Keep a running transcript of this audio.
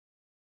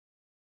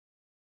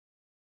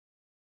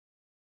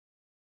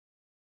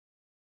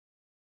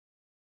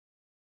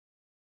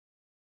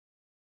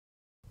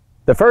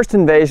The first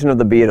invasion of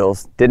the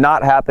beetles did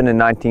not happen in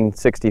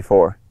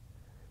 1964.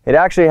 It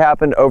actually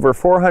happened over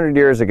 400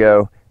 years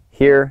ago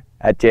here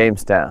at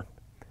Jamestown.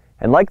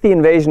 And like the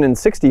invasion in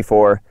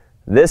 '64,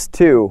 this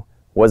too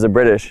was a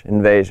British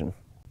invasion.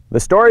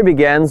 The story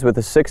begins with a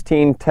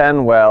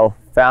 1610 well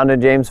found in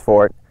James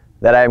Fort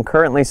that I am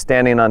currently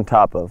standing on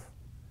top of.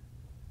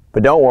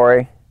 But don't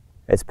worry,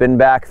 it's been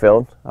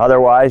backfilled,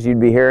 otherwise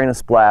you'd be hearing a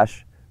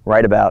splash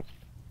right about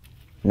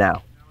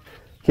now.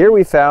 Here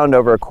we found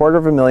over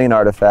 250,000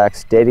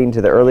 artifacts dating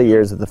to the early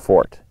years of the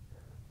fort.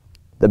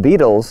 The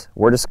beetles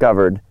were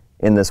discovered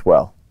in this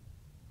well.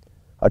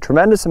 A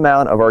tremendous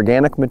amount of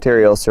organic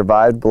material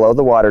survived below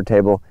the water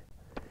table.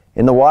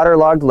 In the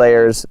waterlogged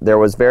layers there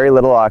was very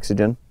little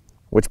oxygen,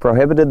 which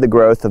prohibited the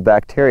growth of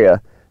bacteria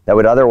that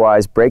would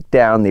otherwise break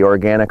down the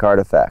organic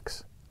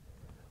artifacts.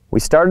 We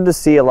started to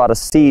see a lot of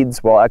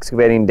seeds while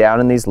excavating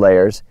down in these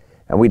layers,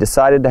 and we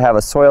decided to have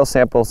a soil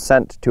sample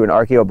sent to an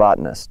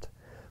archaeobotanist,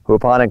 who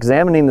upon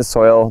examining the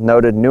soil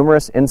noted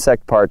numerous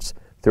insect parts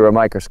through a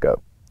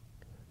microscope.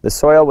 The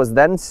soil was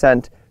then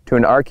sent to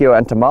an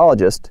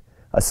archaeoentomologist,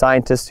 a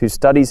scientist who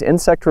studies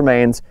insect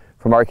remains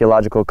from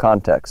archaeological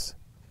contexts.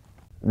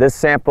 This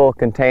sample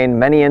contained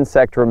many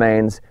insect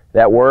remains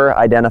that were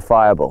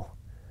identifiable.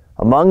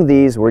 Among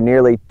these were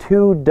nearly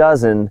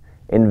 24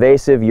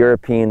 invasive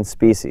European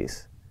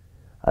species.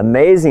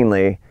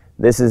 Amazingly,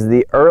 this is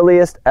the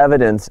earliest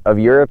evidence of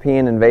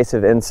European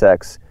invasive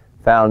insects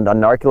found on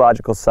an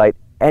archaeological site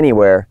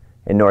anywhere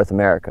in North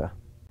America.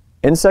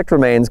 Insect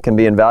remains can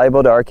be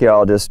invaluable to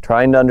archaeologists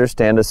trying to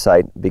understand a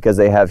site because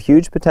they have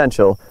huge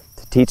potential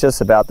to teach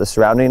us about the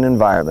surrounding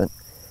environment,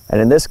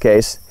 and in this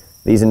case,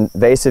 these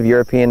invasive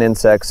European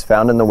insects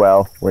found in the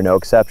well were no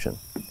exception.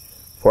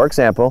 For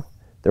example,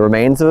 the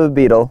remains of a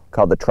beetle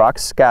called the Trox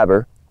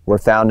scabber were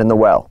found in the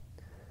well.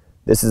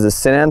 This is a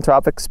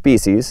synanthropic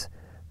species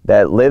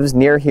that lives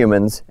near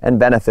humans and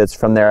benefits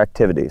from their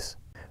activities.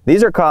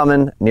 These are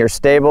common near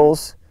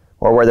stables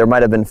or where there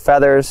might have been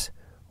feathers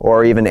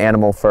or even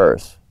animal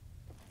furs.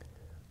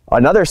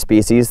 Another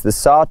species, the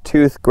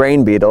sawtooth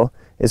grain beetle,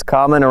 is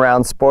common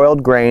around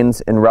spoiled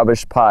grains in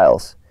rubbish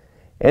piles.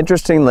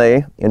 Interestingly,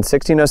 in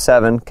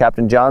 1607,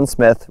 Captain John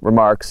Smith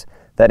remarks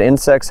that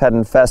insects had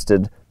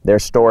infested their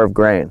store of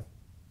grain.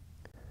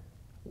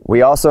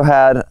 We also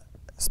had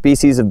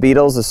species of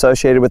beetles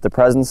associated with the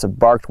presence of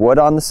barked wood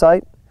on the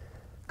site.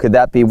 Could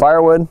that be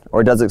firewood,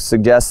 or does it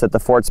suggest that the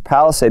fort's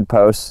palisade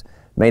posts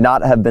may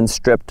not have been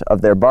stripped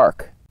of their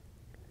bark?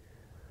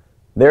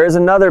 There is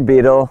another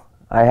beetle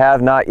I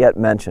have not yet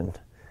mentioned.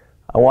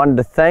 I wanted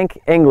to thank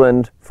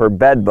England for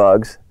bed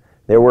bugs.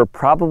 There were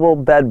probable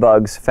bed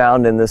bugs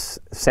found in this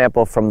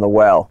sample from the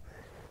well.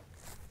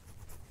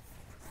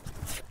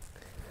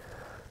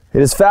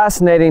 It is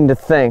fascinating to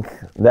think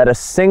that a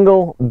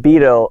single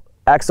beetle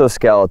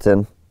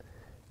exoskeleton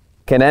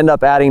can end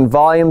up adding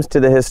volumes to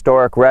the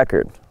historic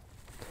record.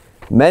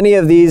 Many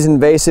of these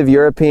invasive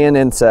European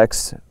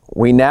insects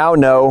we now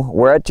know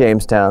were at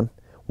Jamestown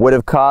would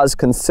have caused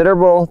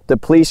considerable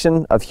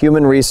depletion of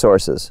human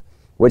resources,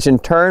 which in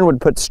turn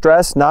would put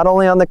stress not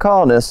only on the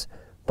colonists,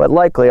 but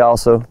likely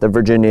also the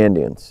Virginia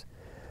Indians.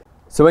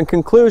 So in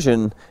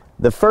conclusion,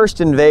 the first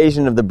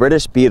invasion of the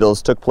British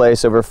beetles took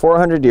place over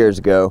 400 years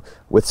ago,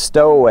 with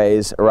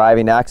stowaways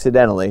arriving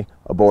accidentally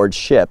aboard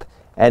ship,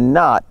 and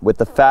not with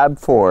the Fab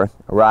Four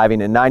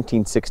arriving in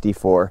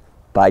 1964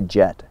 by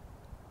jet.